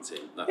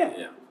targeting?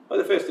 Well,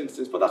 the first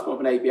instance, but that's more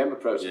of an ABM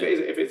approach. Yeah.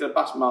 If it's a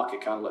mass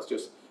market kind of, let's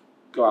just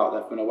go out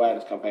there for an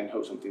awareness campaign and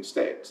hope something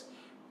sticks.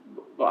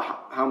 But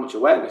how much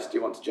awareness do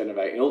you want to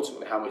generate, and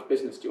ultimately how much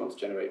business do you want to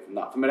generate from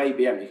that? From an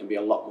ABM, you can be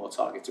a lot more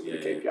targeted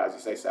with the KPIs.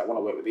 You say, I want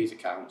to work with these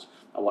accounts,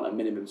 I want a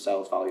minimum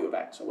sales value of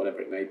X or whatever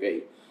it may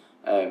be.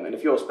 And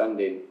if you're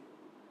spending,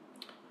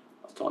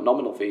 let's talk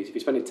nominal fees, if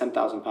you're spending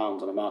 £10,000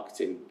 on a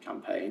marketing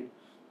campaign,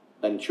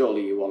 then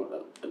surely you want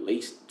at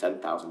least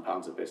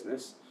 £10,000 of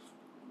business.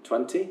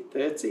 20,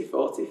 30,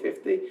 40,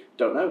 50,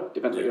 don't know.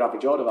 Depends what your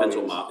average order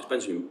value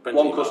is.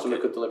 One customer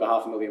could deliver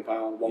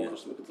 £500,000, one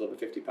customer could deliver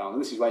 £50.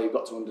 And this is where you've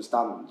got to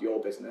understand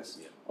your business,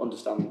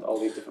 understand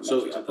all these different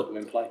metrics and put them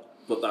in play.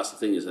 But that's the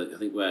thing, is that I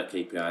think where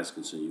KPI is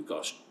concerned, you've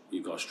got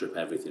to strip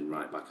everything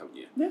right back, haven't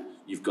you? Yeah.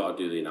 You've got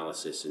to do the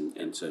analysis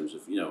in terms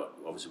of,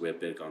 obviously we're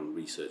big on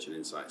research and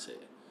insights here.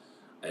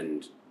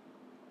 And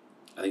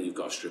I think you've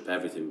got to strip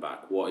everything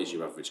back. What is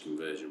your average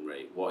conversion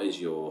rate? What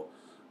is your...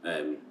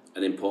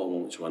 an important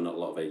one, which not a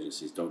lot of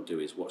agencies don't do,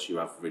 is what's your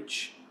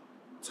average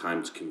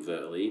time to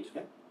convert a lead?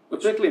 Yeah.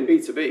 Particularly in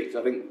B2B, because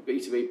I think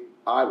B2B,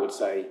 I would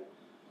say,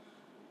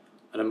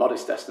 at a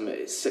modest estimate,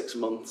 is 6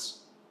 months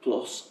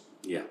plus.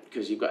 Yeah.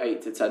 Because you've got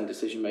 8 to 10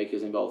 decision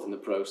makers involved in the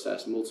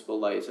process, multiple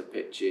layers of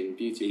pitching,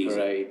 beauty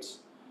parades.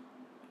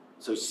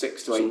 So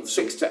 6 to 18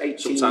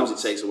 sometimes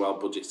months. It takes a while,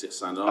 budgets get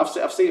signed off.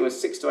 I've seen it with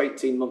 6 to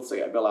 18 months to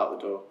get a bill out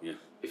the door. Yeah.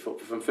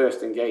 From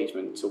first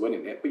engagement to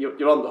winning it, but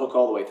you're on the hook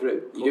all the way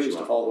through. You're doing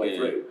stuff all the way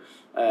through.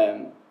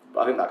 But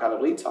I think that kind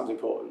of lead time is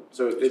important.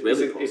 So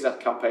is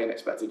that campaign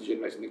expected to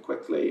generate something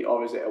quickly,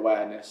 or is it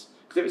awareness?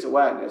 Because if it's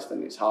awareness,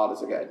 then it's harder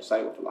to get a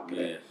sale for lack of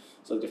it.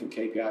 So the different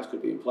KPIs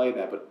could be in play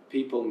there, but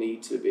people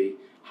need to be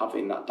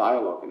having that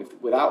dialogue, and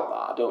if without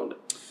that, I don't.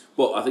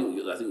 Well, I think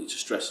to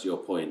stress your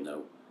point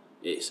though,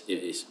 it's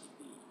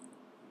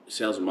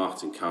sales and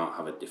marketing can't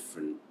have a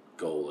different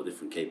goal, a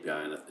different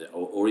KPI,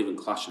 or even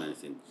clash on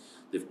anything.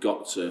 They've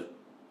got to.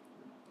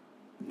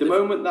 The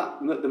moment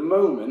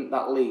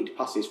that lead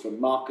passes from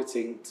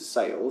marketing to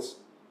sales,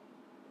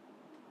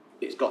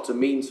 it's got to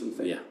mean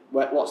something. Yeah.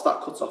 What's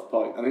that cut-off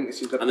point? I think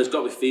this is. And there's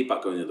got to be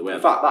feedback going the other way.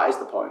 In fact, that is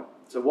the point.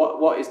 So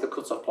what is the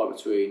cut-off point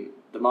between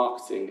the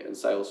marketing and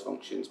sales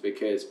functions?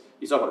 Because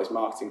you talk about this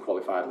marketing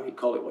qualified lead,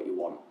 call it what you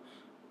want.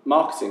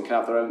 Marketing can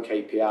have their own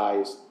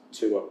KPIs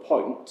to a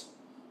point.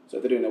 So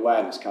if they're doing an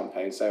awareness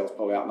campaign, sales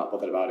probably aren't that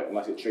bothered about it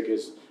unless it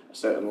triggers a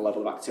certain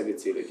level of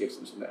activity that gives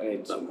them something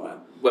in somewhere.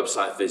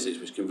 Website visits,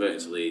 which convert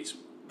into leads.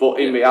 But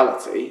in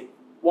reality,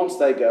 once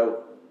they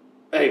go,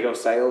 there you go,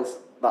 sales,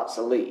 that's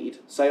a lead.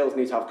 Sales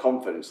need to have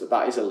confidence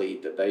that is a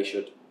lead that they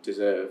should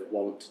deserve,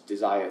 want,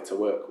 desire to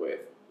work with,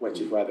 which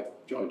is where the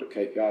joined up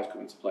KPIs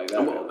come into play there.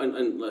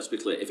 And let's be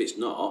clear, if it's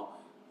not,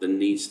 there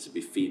needs to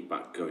be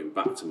feedback going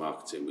back to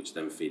marketing, which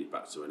then feed it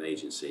back to an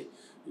agency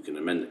who can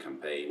amend the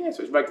campaign. Yeah,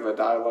 so it's regular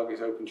dialogue,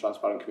 it's open,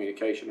 transparent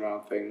communication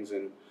around things,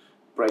 and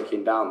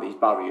breaking down these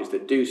barriers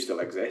that do still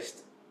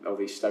exist, all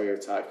these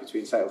stereotypes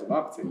between sales and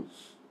marketing.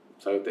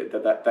 So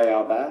they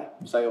are there.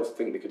 Sales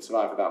think they could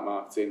survive without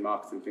marketing,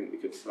 marketing think they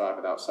could survive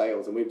without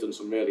sales, and we've done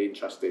some really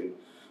interesting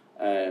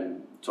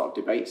sort of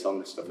debates on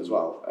this stuff as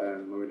well.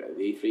 We were at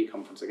the E3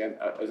 conference again,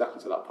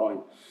 exactly to that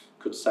point.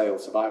 Could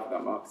sales survive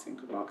without marketing?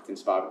 Could marketing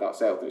survive without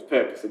sales? It was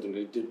purposely done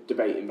in a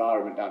debate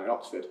environment down in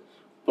Oxford.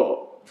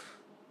 But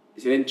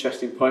it's an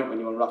interesting point when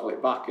you unravel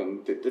it back,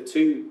 and the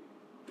two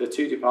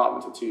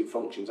departments, the two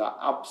functions are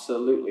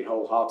absolutely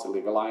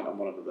wholeheartedly reliant on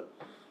one another.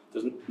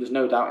 There's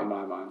no doubt in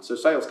my mind. So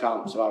sales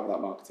can't survive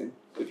without marketing.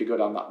 If you go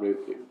down that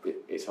route,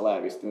 it's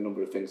hilarious, the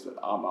number of things that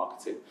are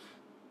marketing,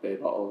 beer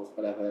bottles,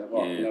 whatever,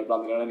 branding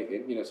on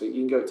anything. So you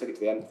can go take it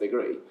to the nth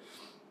degree.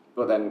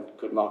 But then,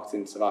 could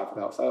marketing survive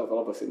without sales? Well,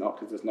 obviously not,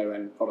 because there's no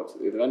end product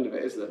at the other end of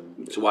it, is there?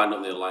 So why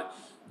not the other line?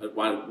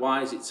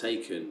 Why is it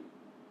taken?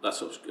 That's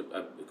sort of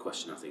a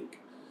question, I think.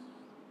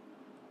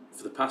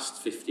 For the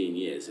past 15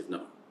 years, they've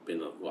not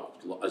been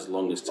as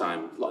long as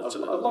time. As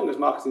long as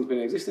marketing's been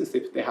in existence,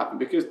 they haven't,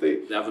 because they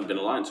haven't been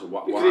aligned. So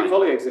why? Because it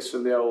probably exists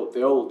from the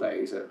old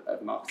days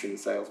of marketing and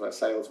sales, where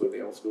sales were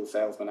the old school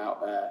salesman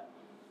out there.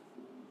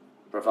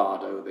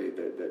 Bravado,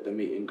 the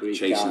meet and greet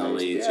chasing guys, the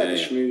leads, the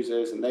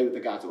schmoozers, and they were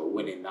the guys that were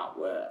winning that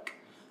work.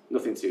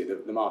 nothing to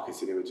do. The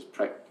marketing, they were just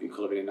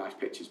colouring in nice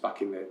pictures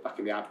back in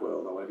the ad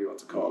world or whatever you want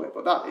to call it.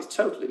 But that is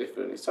totally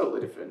different. It's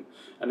totally different,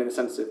 and in the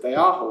sense that they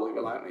are wholly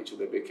reliant on each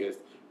other because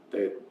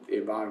the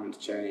environment's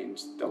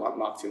changed, the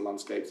marketing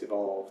landscape's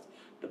evolved,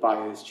 the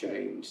buyers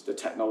changed, the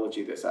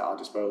technology that's at our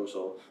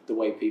disposal, the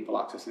way people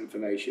access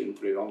information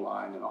through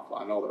online and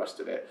offline, all the rest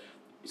of it.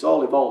 It's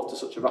all evolved to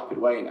such a rapid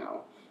way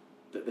now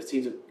that the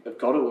teams have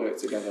got to work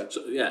together.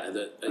 So, yeah,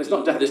 it's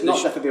not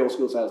definitely the old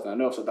school sales now. I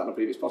know I've said that in a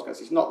previous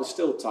podcast. It's not. There's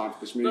still time for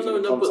the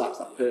smoothing contacts,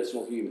 that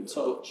personal human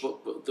touch.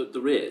 But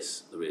there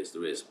is. But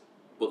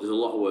there's a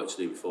lot of work to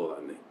do before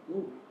that, isn't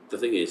there? The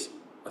thing is,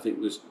 I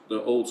think there's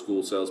the old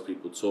school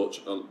salespeople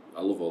touch.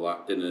 I love all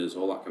that, dinners,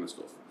 all that kind of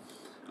stuff.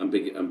 I'm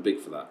big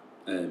for that.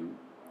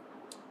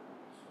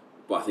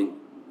 But I think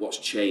what's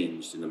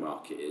changed in the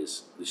market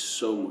is there's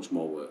so much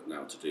more work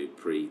now to do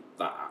pre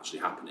that actually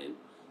happening.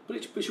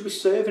 But we should be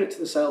serving it to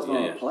the salesman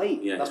on a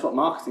plate. Yeah. That's what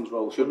marketing's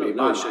role should be.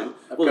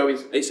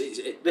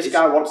 This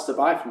guy wants to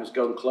buy from us,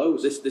 go and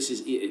close. This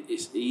is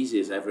it's easy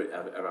as ever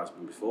has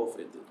been before.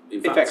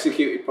 If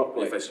executed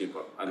properly.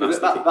 And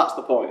that's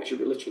the point. It should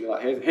be literally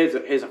like, here's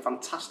a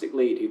fantastic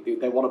lead who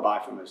they want to buy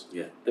from us.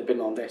 Yeah. They've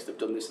been on this, they've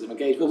done this, they've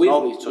engaged with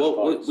all these touch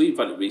points. We've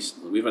had it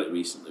recently. We've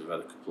had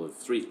a couple of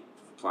 3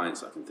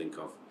 clients I can think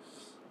of.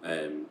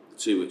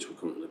 2 which we're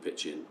currently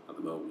pitching at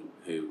the moment,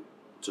 who,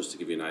 just to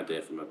give you an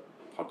idea from a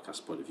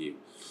podcast point of view,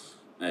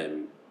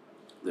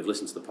 they've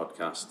listened to the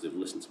podcast, they've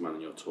listened to Man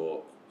in Your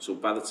Talk, so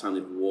by the time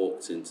they've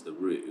walked into the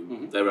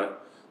room,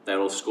 they're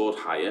all scored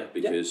higher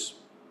because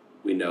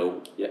we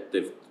know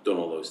they've done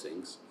all those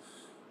things,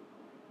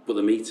 but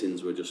the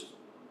meetings were just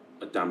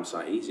a damn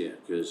sight easier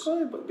because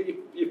but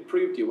you've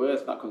proved your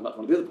worth. That comes back to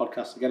one of the other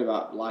podcasts again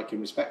about like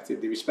and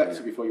respected. They respect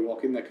you before you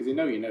walk in there because you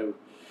know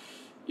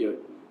you're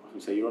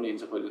say your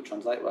onions probably doesn't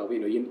translate well, but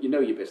you know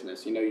your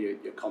business, you know you're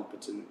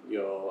competent,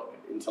 you're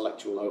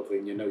intellectual hopefully,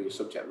 and you know your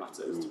subject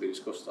matters to be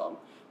discussed on.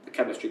 The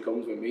chemistry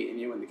comes when meeting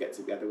you, when they get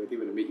together with you,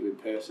 when they meet you in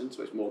person,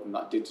 so it's more than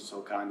that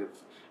digital kind of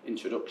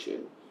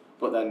introduction.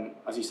 But then,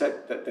 as you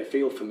said, that they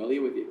feel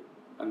familiar with you,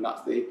 and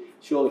that's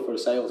surely for a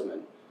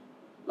salesman,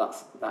 that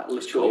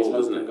literally is an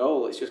open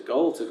goal. It's just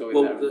goal to go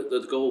in there. Well,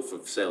 the goal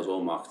for sales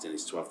or marketing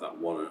is to have that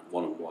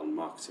one-on-one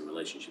marketing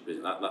relationship.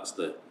 That's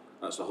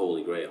the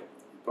holy grail.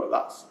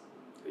 But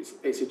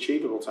it's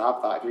achievable to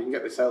have that if you can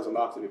get the sales and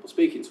marketing people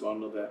speaking to one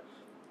another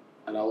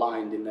and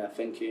aligned in their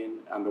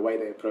thinking and the way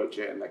they approach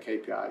it and their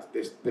KPIs.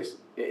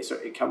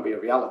 It can be a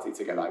reality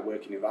to get that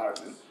working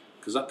environment.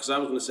 Because I was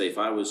going to say,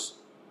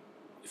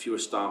 if you're a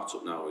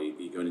startup now or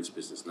you're going into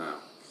business now,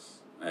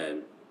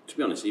 to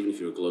be honest, even if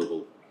you're a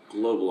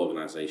global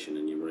organisation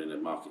and you're running a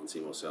marketing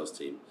team or sales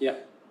team,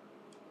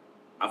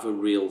 have a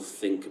real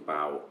think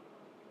about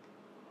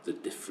the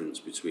difference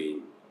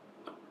between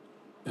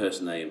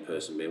person A and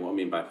person B. What I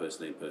mean by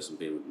person A and person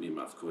B, me and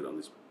Matt have covered on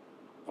this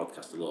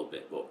podcast a little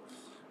bit, but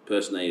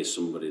person A is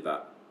somebody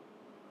that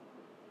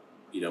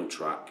you don't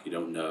track, you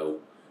don't know.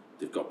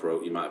 They've got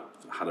you might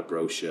have had a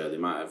brochure, they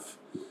might have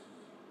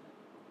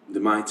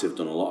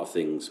done a lot of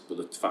things, but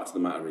the fact of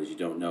the matter is you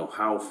don't know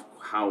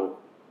how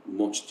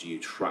much do you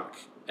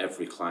track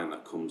every client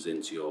that comes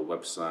into your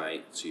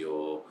website, to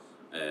your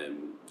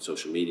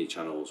social media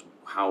channels.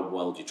 How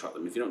well do you track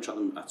them? If you don't track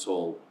them at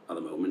all at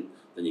the moment,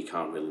 then you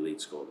can't really lead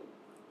score them.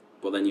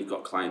 But then you've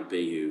got client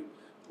B who,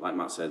 like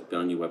Matt said, been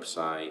on your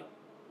website,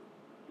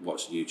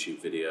 watched a YouTube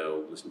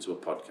video, listened to a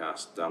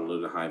podcast,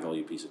 downloaded a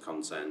high-value piece of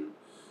content.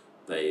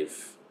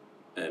 They've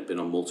been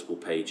on multiple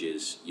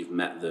pages. You've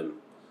met them.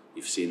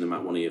 You've seen them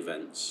at one of your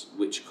events.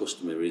 Which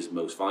customer is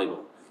most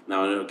valuable?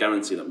 Now, I don't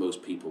guarantee that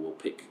most people will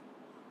pick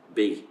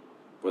B,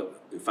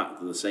 but in fact,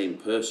 they're the same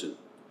person.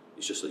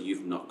 It's just that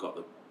you've not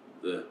got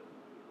the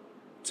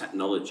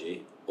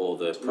technology or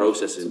the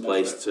process in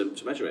place to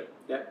measure it.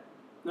 Yeah.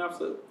 No,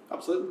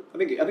 absolutely.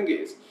 I think it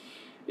is.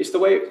 It's the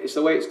way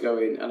it's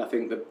going, and I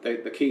think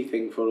the key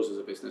thing for us as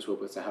a business will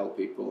be to help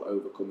people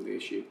overcome the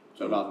issue.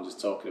 So rather than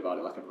just talking about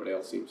it like everybody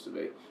else seems to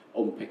be,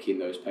 unpicking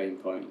those pain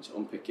points,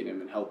 unpicking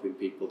them, and helping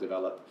people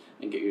develop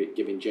and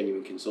giving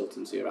genuine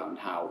consultancy around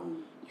how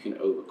you can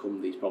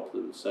overcome these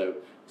problems. So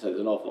there's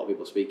an awful lot of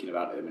people speaking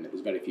about it at the minute.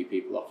 There's very few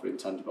people offering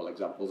tangible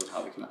examples of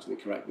how they can actually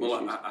correct the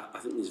issues. I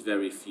think there's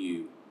very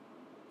few.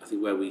 I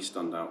think where we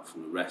stand out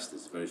from the rest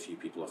is very few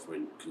people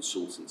offering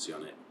consultancy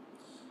on it,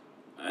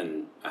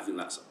 and I think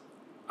that's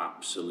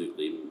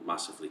absolutely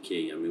massively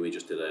key. I mean, we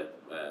just did a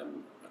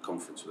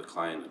conference with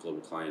a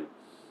global client,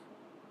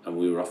 and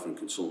we were offering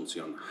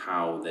consultancy on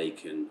how they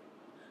can,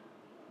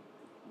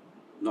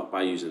 not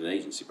by using an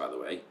agency, by the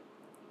way,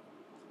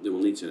 they will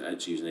need to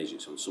use an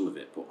agency on some of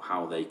it, but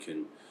how they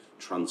can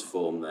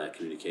transform their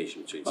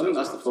communication between. I think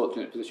that's the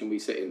fortunate position we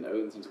sit in, though,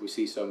 in the sense that we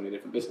see so many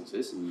different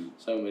businesses,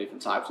 so many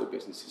different types of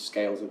businesses,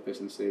 scales of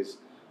businesses,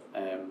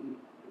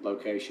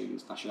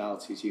 locations,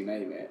 nationalities, you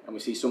name it, and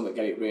we see some that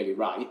get it really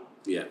right.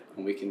 Yeah.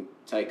 And we can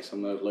take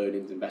some of those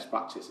learnings and best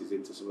practices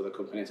into some of the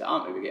companies that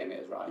aren't maybe getting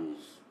it as right,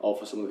 or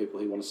for some of the people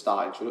who want to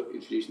start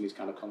introducing these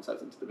kind of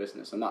concepts into the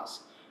business, and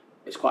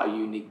it's quite a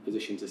unique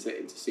position to sit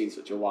in, to see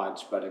such a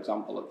widespread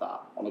example of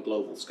that on a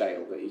global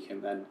scale that you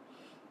can then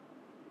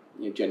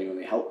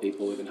genuinely help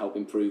people with and help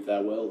improve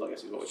their world, I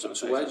guess is what we're trying to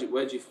say. So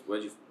where do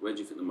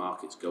you think the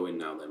market's going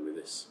now then with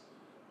this?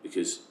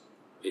 Because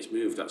it's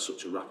moved at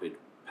such a rapid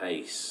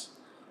pace.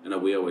 I know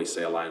we always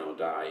say a line or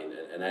die,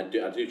 and I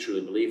do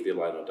truly believe the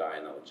line or die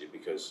analogy,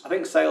 because I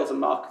think sales and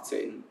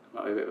marketing,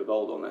 might be a bit of a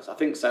bold on this, I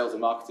think sales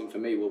and marketing for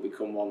me will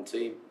become one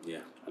team. Yeah.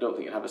 I don't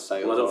think you'll have a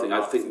sales or a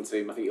marketing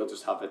team. I think you'll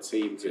just have a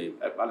team.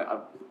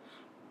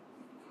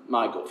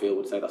 My gut feel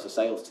would say that's a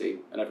sales team,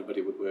 and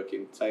everybody would work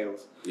in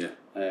sales. Yeah.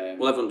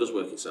 Well, everyone does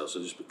work in sales,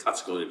 so just be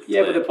categorically clear.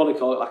 Yeah, but they'd probably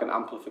call it like an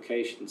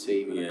amplification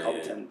team and a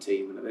content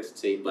team and this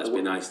team. Let's be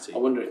a nice team. I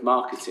wonder if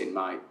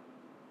the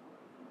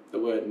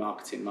word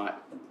marketing might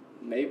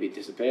maybe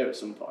disappear at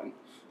some point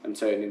and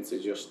turn into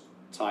just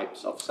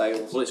types of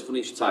sales. Well, it's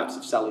funny types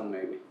of selling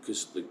maybe.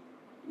 Because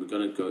we're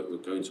going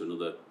to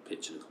another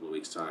pitch in a couple of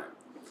weeks' time,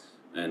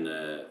 and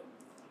the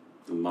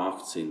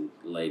marketing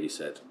lady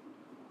said,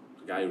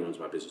 the guy who runs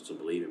my business doesn't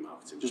believe in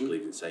marketing, just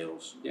believes in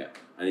sales. Yeah.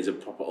 And he's a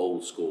proper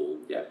old school.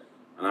 Yeah.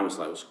 And I was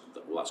like,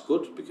 well, that's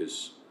good,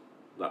 because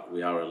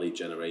we are a lead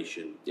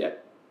generation,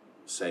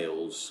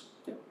 sales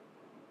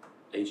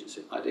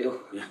agency. Ideal.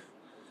 Yeah.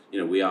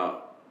 We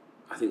are.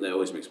 I think that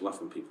always makes me laugh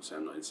when people say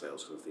I'm not in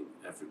sales, because I think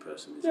every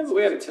person is. Yeah, but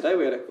we had it today.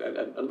 We had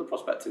another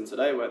prospect in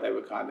today where they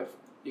were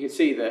you could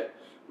see the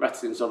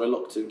reticence or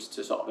reluctance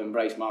to sort of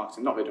embrace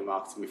marketing. Not been doing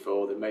marketing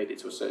before. They've made it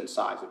to a certain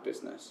size of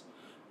business.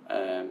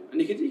 And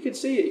you could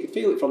see it, you could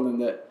feel it from them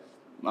that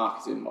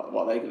marketing, what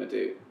are they going to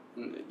do?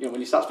 And,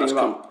 when you start speaking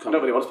about, I don't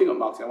really want to speak about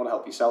marketing, I want to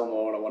help you sell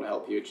more, and I want to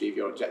help you achieve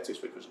your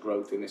objectives, which was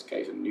growth in this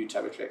case, and new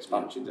territory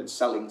expansions and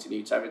selling to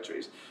new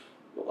territories.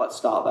 Well, let's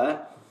start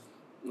there.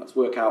 Let's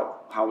work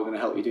out how we're going to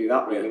help you do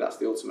that, really. That's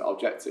the ultimate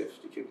objective.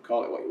 You can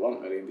call it what you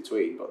want, really, in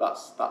between, but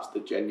that's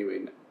the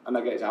genuine, and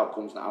I guess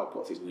outcomes and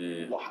outputs is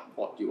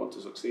what do you want to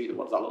succeed, and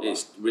what does that look like?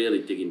 It's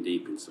really digging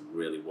deep into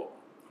really what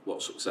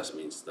success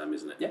means to them,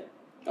 isn't it? Yeah,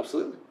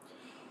 absolutely.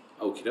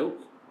 Okie doke.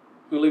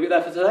 We'll leave it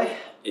there for today.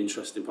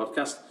 Interesting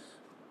podcast.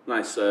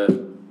 Nice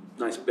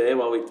beer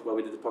while we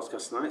did the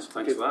podcast tonight. So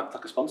thanks for that.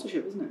 Like a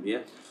sponsorship, isn't it?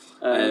 Yeah.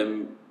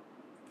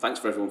 Thanks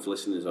for everyone for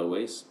listening as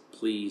always.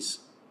 Please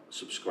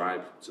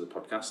subscribe to the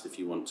podcast if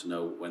you want to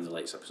know when the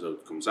latest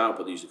episode comes out.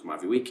 But they usually come out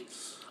every week.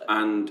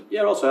 And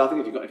also I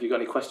think if you've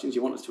got any questions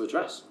you want us to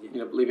address,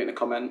 leave it in a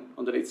comment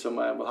underneath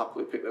somewhere, and we'll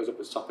happily pick those up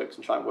as topics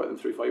and try and work them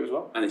through for you as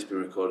well. And it's been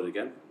recorded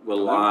again. We're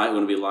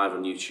going to be live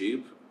on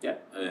YouTube. Yeah.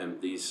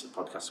 These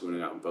podcasts are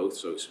going out on both,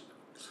 so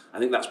I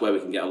think that's where we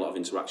can get a lot of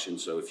interaction.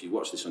 So if you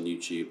watch this on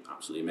YouTube,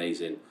 absolutely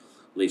amazing.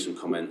 Leave some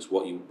comments.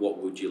 What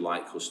would you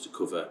like us to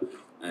cover?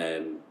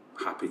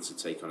 Happy to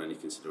take on any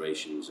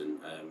considerations, and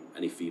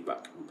any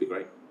feedback would be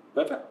great.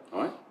 Perfect.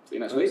 All right. See you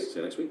next week. See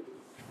you next week.